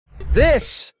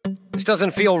This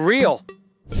doesn't feel real.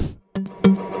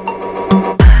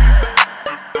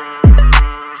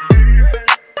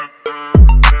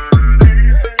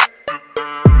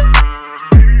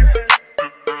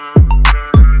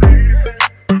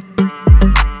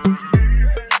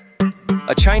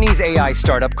 A Chinese AI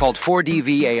startup called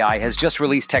 4DV.ai has just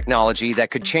released technology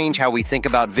that could change how we think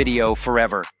about video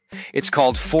forever. It's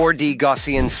called 4D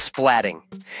Gaussian Splatting,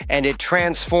 and it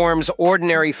transforms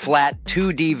ordinary flat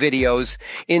 2D videos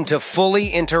into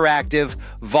fully interactive,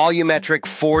 volumetric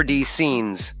 4D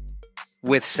scenes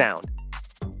with sound.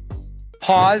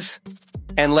 Pause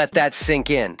and let that sink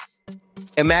in.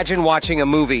 Imagine watching a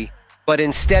movie, but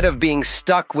instead of being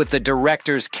stuck with the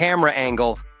director's camera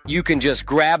angle, you can just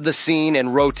grab the scene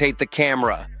and rotate the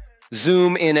camera.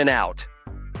 Zoom in and out.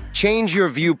 Change your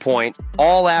viewpoint,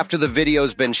 all after the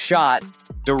video's been shot,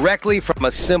 directly from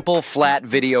a simple flat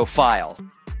video file.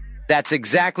 That's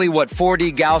exactly what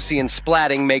 4D Gaussian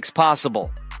Splatting makes possible.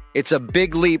 It's a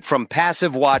big leap from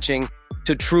passive watching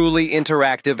to truly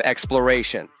interactive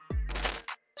exploration.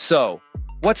 So,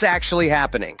 what's actually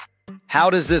happening? How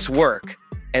does this work?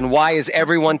 And why is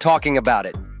everyone talking about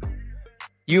it?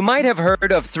 You might have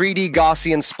heard of 3D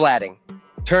Gaussian Splatting,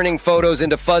 turning photos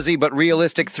into fuzzy but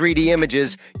realistic 3D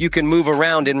images you can move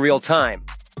around in real time.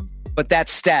 But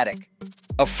that's static,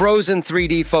 a frozen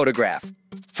 3D photograph.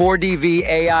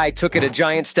 4DV.ai took it a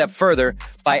giant step further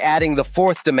by adding the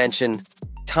fourth dimension,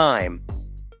 time.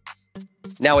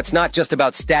 Now it's not just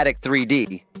about static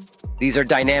 3D. These are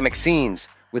dynamic scenes,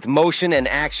 with motion and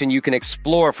action you can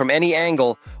explore from any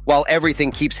angle while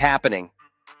everything keeps happening.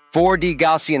 4D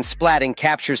Gaussian Splatting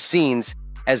captures scenes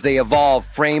as they evolve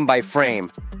frame by frame,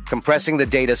 compressing the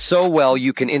data so well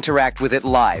you can interact with it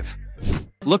live.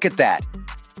 Look at that.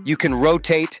 You can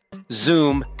rotate,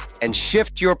 zoom, and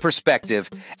shift your perspective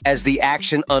as the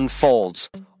action unfolds,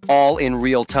 all in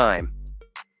real time.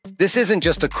 This isn't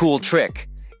just a cool trick.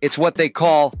 It's what they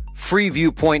call free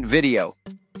viewpoint video.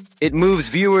 It moves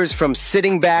viewers from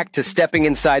sitting back to stepping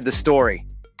inside the story.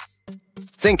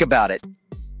 Think about it.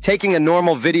 Taking a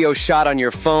normal video shot on your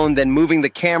phone, then moving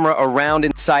the camera around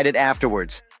inside it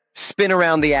afterwards. Spin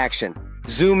around the action.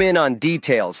 Zoom in on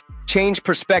details. Change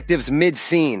perspectives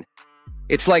mid-scene.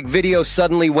 It's like video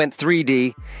suddenly went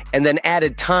 3D and then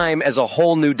added time as a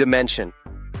whole new dimension.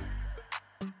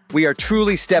 We are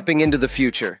truly stepping into the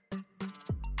future.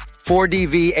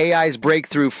 4DV.ai's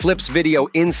breakthrough flips video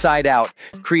inside out,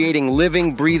 creating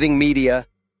living, breathing media,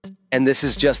 and this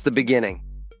is just the beginning.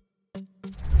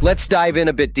 Let's dive in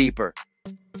a bit deeper.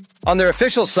 On their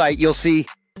official site, you'll see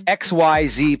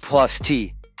XYZ plus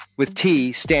T, with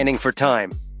T standing for time.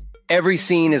 Every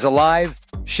scene is alive,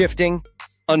 shifting,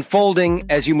 unfolding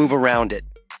as you move around it.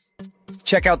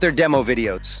 Check out their demo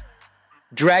videos.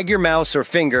 Drag your mouse or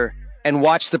finger and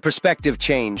watch the perspective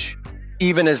change,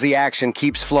 even as the action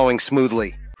keeps flowing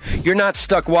smoothly. You're not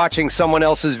stuck watching someone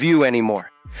else's view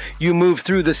anymore. You move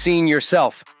through the scene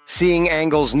yourself, seeing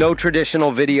angles no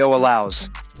traditional video allows.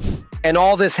 And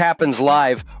all this happens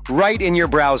live, right in your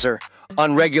browser,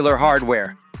 on regular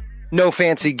hardware. No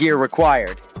fancy gear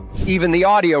required. Even the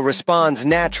audio responds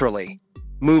naturally.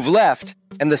 Move left,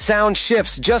 and the sound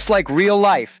shifts just like real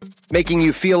life, making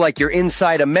you feel like you're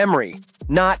inside a memory,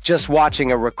 not just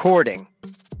watching a recording.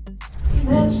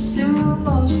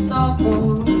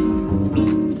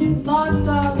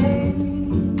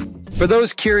 For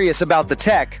those curious about the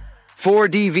tech,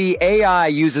 4DV.ai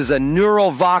uses a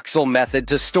Neural Voxel Method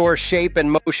to store shape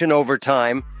and motion over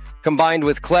time, combined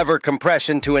with clever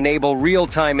compression to enable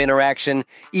real-time interaction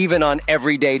even on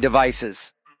everyday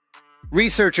devices.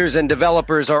 Researchers and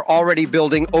developers are already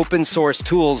building open-source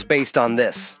tools based on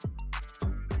this.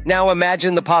 Now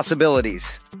imagine the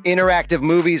possibilities. Interactive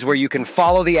movies where you can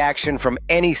follow the action from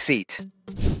any seat.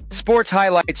 Sports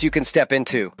highlights you can step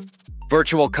into.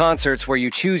 Virtual concerts where you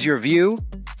choose your view,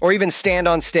 or even stand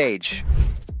on stage.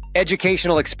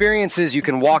 Educational experiences you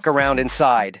can walk around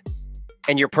inside.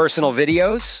 And your personal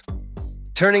videos?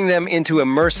 Turning them into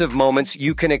immersive moments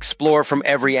you can explore from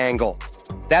every angle.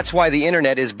 That's why the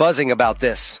internet is buzzing about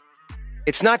this.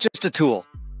 It's not just a tool.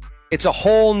 It's a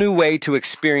whole new way to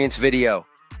experience video.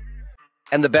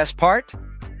 And the best part?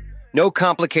 No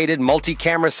complicated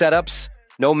multi-camera setups,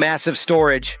 no massive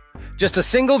storage, just a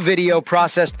single video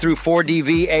processed through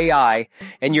 4DV.ai,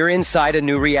 and you're inside a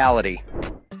new reality.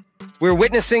 We're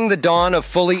witnessing the dawn of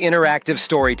fully interactive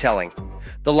storytelling.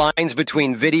 The lines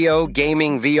between video,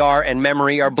 gaming, VR, and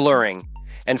memory are blurring,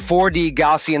 and 4D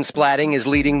Gaussian Splatting is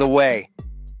leading the way.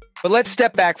 But let's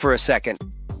step back for a second,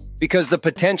 because the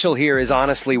potential here is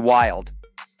honestly wild.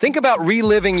 Think about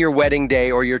reliving your wedding day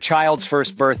or your child's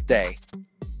first birthday.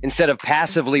 Instead of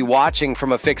passively watching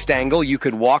from a fixed angle, you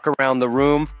could walk around the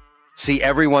room, see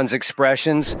everyone's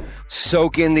expressions,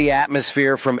 soak in the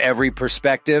atmosphere from every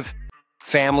perspective,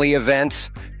 family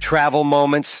events, travel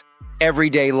moments,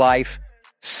 everyday life.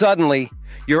 Suddenly,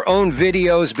 your own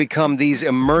videos become these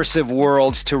immersive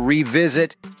worlds to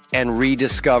revisit and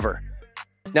rediscover.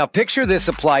 Now picture this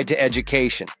applied to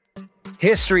education.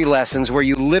 History lessons where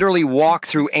you literally walk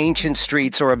through ancient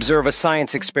streets or observe a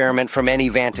science experiment from any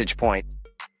vantage point.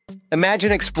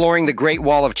 Imagine exploring the Great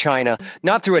Wall of China,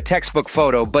 not through a textbook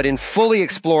photo, but in fully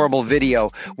explorable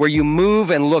video, where you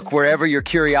move and look wherever your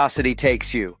curiosity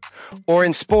takes you. Or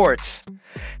in sports,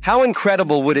 how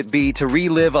incredible would it be to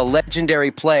relive a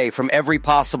legendary play from every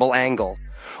possible angle,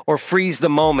 or freeze the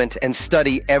moment and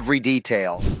study every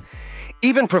detail?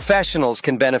 Even professionals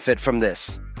can benefit from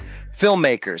this.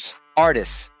 Filmmakers,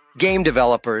 artists, game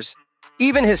developers,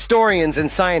 even historians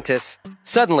and scientists.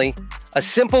 Suddenly, a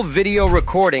simple video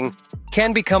recording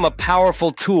can become a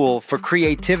powerful tool for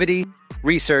creativity,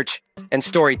 research, and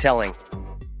storytelling.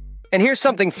 And here's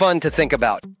something fun to think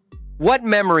about. What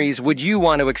memories would you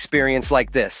want to experience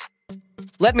like this?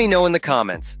 Let me know in the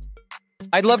comments.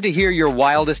 I'd love to hear your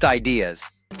wildest ideas,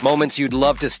 moments you'd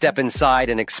love to step inside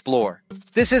and explore.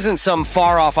 This isn't some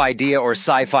far-off idea or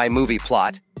sci-fi movie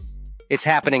plot. It's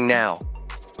happening now.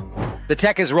 The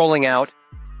tech is rolling out,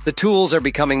 the tools are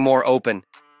becoming more open,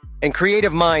 and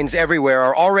creative minds everywhere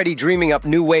are already dreaming up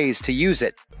new ways to use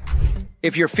it.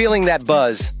 If you're feeling that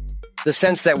buzz, the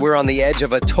sense that we're on the edge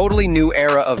of a totally new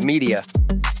era of media,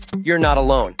 you're not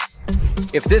alone.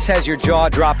 If this has your jaw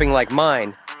dropping like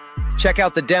mine, check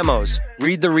out the demos,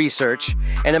 read the research,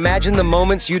 and imagine the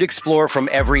moments you'd explore from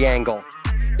every angle.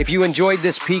 If you enjoyed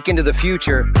this peek into the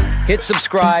future, hit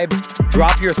subscribe,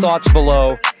 drop your thoughts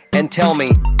below, and tell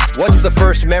me, what's the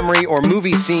first memory or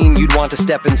movie scene you'd want to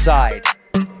step inside?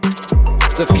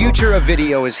 The future of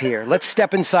video is here. Let's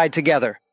step inside together.